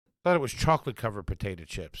thought it was chocolate-covered potato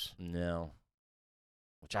chips. No.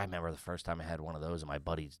 Which I remember the first time I had one of those at my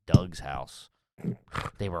buddy's Doug's house.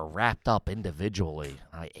 They were wrapped up individually.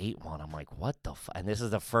 I ate one. I'm like, what the fuck? And this is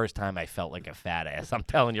the first time I felt like a fat ass. I'm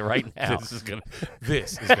telling you right now. This is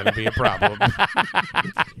gonna be a problem.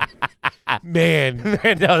 Man.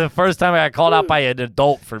 No, the first time I got called out by an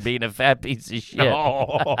adult for being a fat piece of shit.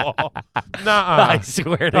 Oh. Nuh-uh. I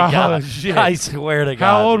swear to God. Shit. I swear to God.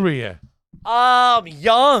 How old were you?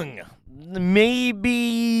 Young. Maybe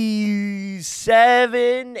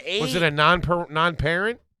 7, 8. Was it a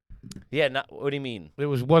non-parent? Yeah, what do you mean? It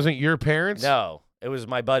wasn't your parents? No, it was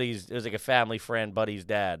my buddy's. It was like a family friend, buddy's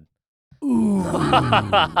dad. Ooh.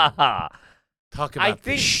 Talk about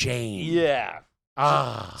the shame. Yeah.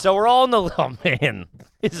 Ah. So we're all in the. Oh man,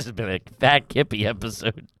 this has been a fat Kippy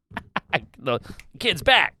episode. The kid's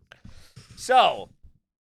back. So,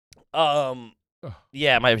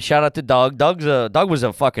 yeah, my shout out to Doug. Doug was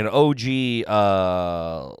a fucking OG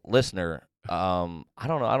listener. I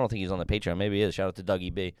don't know. I don't think he's on the Patreon. Maybe he is. Shout out to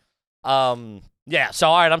Dougie B. Yeah. So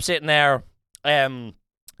all right, I'm sitting there.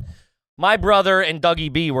 My brother and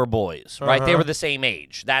Dougie B were boys, right? They were the same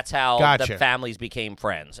age. That's how the families became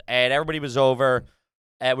friends. And everybody was over,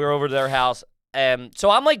 and we were over to their house. So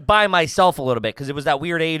I'm like by myself a little bit because it was that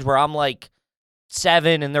weird age where I'm like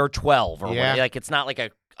 7 and they're 12, or whatever. Like it's not like a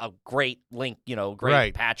great link,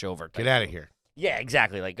 great patch over. Get out of here. Yeah,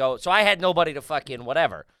 exactly. Like go. So I had nobody to fucking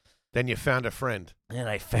whatever. Then you found a friend. And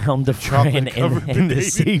I found a friend in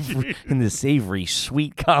the savory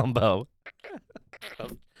sweet combo.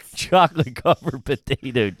 Chocolate-covered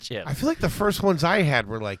potato chips. I feel like the first ones I had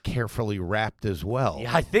were like carefully wrapped as well.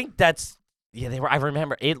 Yeah, I think that's they were. I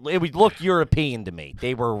remember it would look European to me.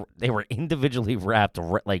 They were individually wrapped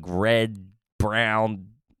like red, brown,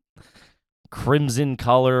 crimson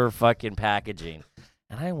color fucking packaging.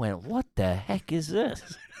 And I went, "What the heck is this?"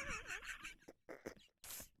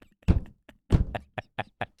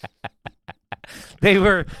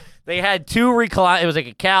 They had 2 recliners. It was like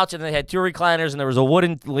a couch, and they had 2 recliners, and there was a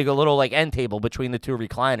wooden, like a little like end table between the 2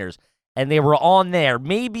 recliners, and they were on there,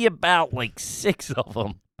 maybe about like 6 of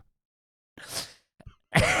them.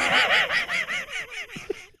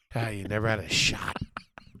 You never had a shot.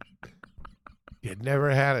 You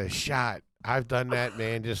never had a shot. I've done that,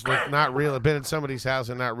 man. Just been at somebody's house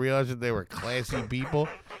and not realized that they were classy people,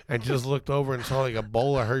 and just looked over and saw like a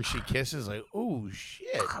bowl of Hershey Kisses. Like, oh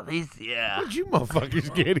shit! Yeah. What'd you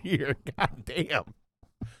motherfuckers get here? God damn!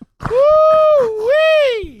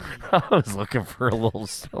 Woo-wee! I was looking for a little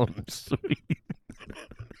something sweet.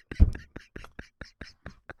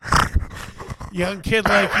 Young kid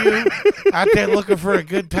like you, out there looking for a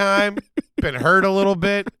good time, been hurt a little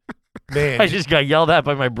bit. Man, I just got yelled at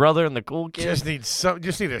by my brother and the cool kid. Just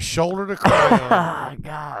need a shoulder to cry on. Oh,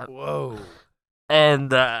 God. Whoa.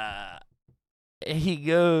 And he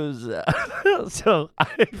goes, so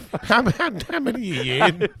how many are you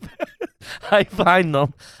in? I find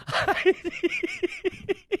them.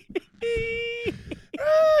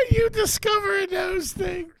 You discovering those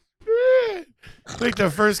things. Like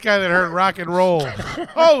the first guy that heard rock and roll.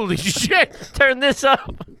 Holy shit. Turn this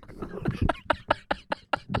up.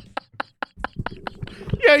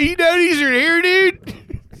 Yeah, you know these are here, dude.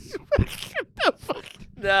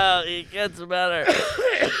 No, it gets better.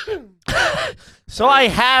 So I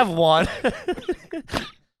have one.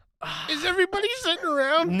 Is everybody sitting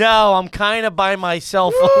around? No, I'm kind of by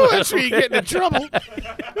myself. Ooh, that's where you get into trouble.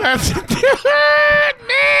 That's man.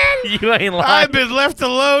 You ain't lying. I've been left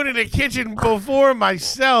alone in the kitchen before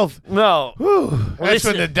myself. No. That's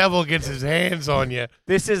when the devil gets his hands on you.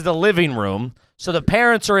 This is the living room. So the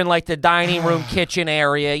parents are in like the dining room, kitchen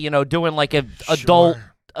area, doing like adult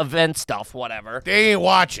event stuff, whatever. They ain't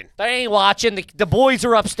watching. The boys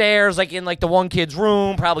are upstairs, like in like the one kid's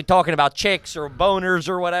room, probably talking about chicks or boners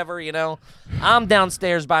or whatever, I'm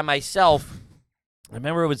downstairs by myself. I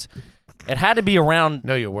remember it had to be around.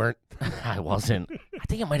 No, you weren't. I wasn't. I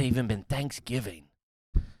think it might have even been Thanksgiving.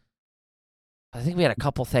 I think we had a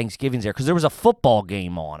couple Thanksgivings there because there was a football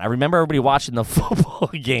game on. I remember everybody watching the football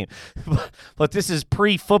game, but this is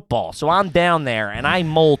pre-football. So I'm down there, and I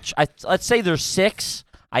mulch. Let's say there's 6.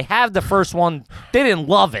 I have the first one. They didn't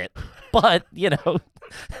love it, but,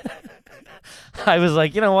 I was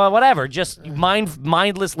like, you know what, whatever. Just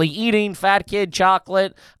mindlessly eating, fat kid,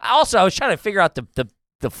 chocolate. I was trying to figure out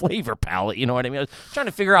the flavor palette, you know what I mean? I was trying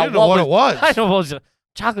to figure out what it was. I don't know, it was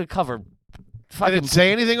chocolate-covered. Did it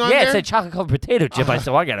say anything on there? Yeah, it said chocolate-covered potato chip. I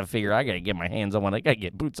said, I got to get my hands on one. I got to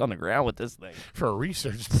get boots on the ground with this thing. For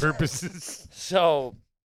research purposes. So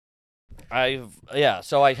I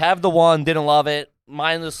have the one, didn't love it.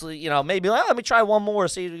 Mindlessly, maybe let me try one more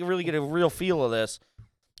so you really get a real feel of this.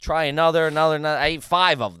 Try another. I ate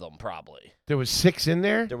 5 of them probably. There was 6 in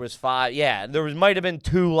there? There was 5. Yeah, might have been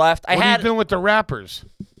 2 left. What are you doing with the wrappers?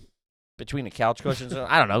 Between the couch cushions.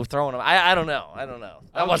 I don't know, throwing them. I don't know.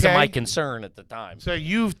 That wasn't my concern at the time. So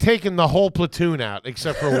you've taken the whole platoon out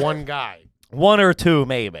except for one guy. 1 or 2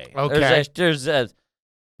 maybe. Okay. There's a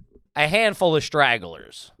handful of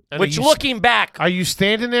stragglers. And which looking back, are you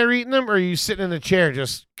standing there eating them or are you sitting in a chair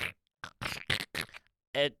just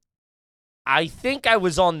I think I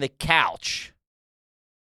was on the couch.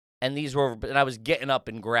 And I was getting up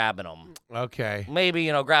and grabbing them. Okay.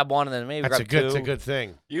 Maybe, grab one and then maybe grab 2. That's a good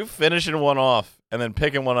thing. You finishing one off and then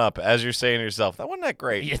picking one up as you're saying to yourself, that wasn't that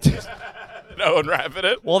great. No one wrapping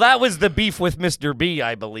it. Well, that was the beef with Mr. B,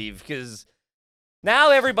 I believe, because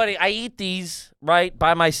now everybody, I eat these, right,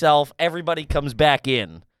 by myself. Everybody comes back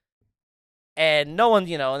in. And no one,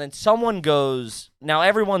 and then someone goes, now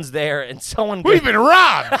everyone's there, and someone goes. We've been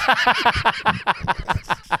robbed!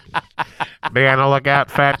 Be on the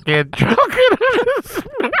lookout, fat kid.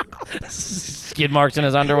 Skid marks in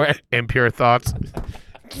his underwear. Impure thoughts.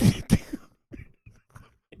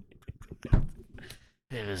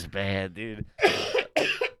 It was bad, dude.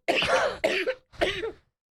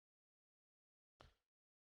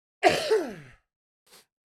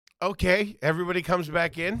 Okay, everybody comes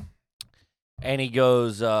back in. And he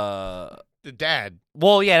goes, The dad.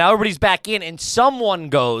 well, yeah, now everybody's back in, and someone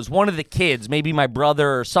goes, one of the kids, maybe my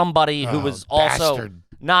brother or somebody who was also bastard.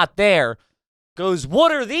 not there, goes,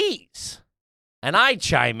 what are these? And I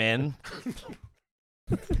chime in.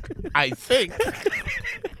 I think.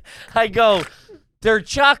 I go, they're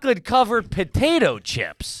chocolate-covered potato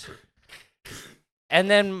chips. And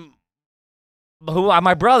then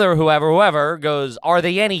my brother, whoever, goes, are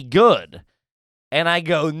they any good? And I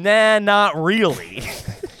go, nah, not really.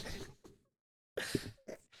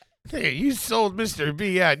 Hey, you sold Mr.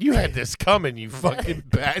 B out. You had this coming, you fucking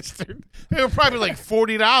bastard. They were probably like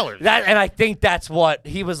 $40. And I think that's what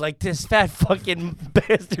he was like. This fat fucking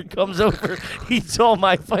bastard comes over, eats all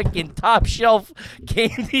my fucking top shelf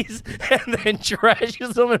candies, and then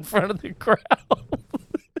trashes them in front of the crowd.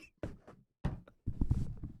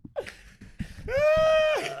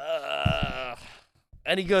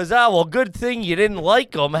 And he goes, oh, well, good thing you didn't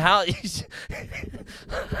like them. How?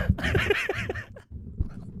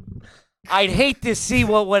 I'd hate to see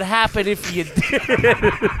what would happen if you did.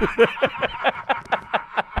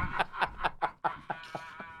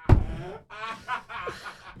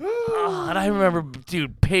 Oh, and I remember,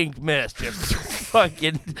 dude, pink mist, just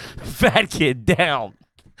fucking fat kid down.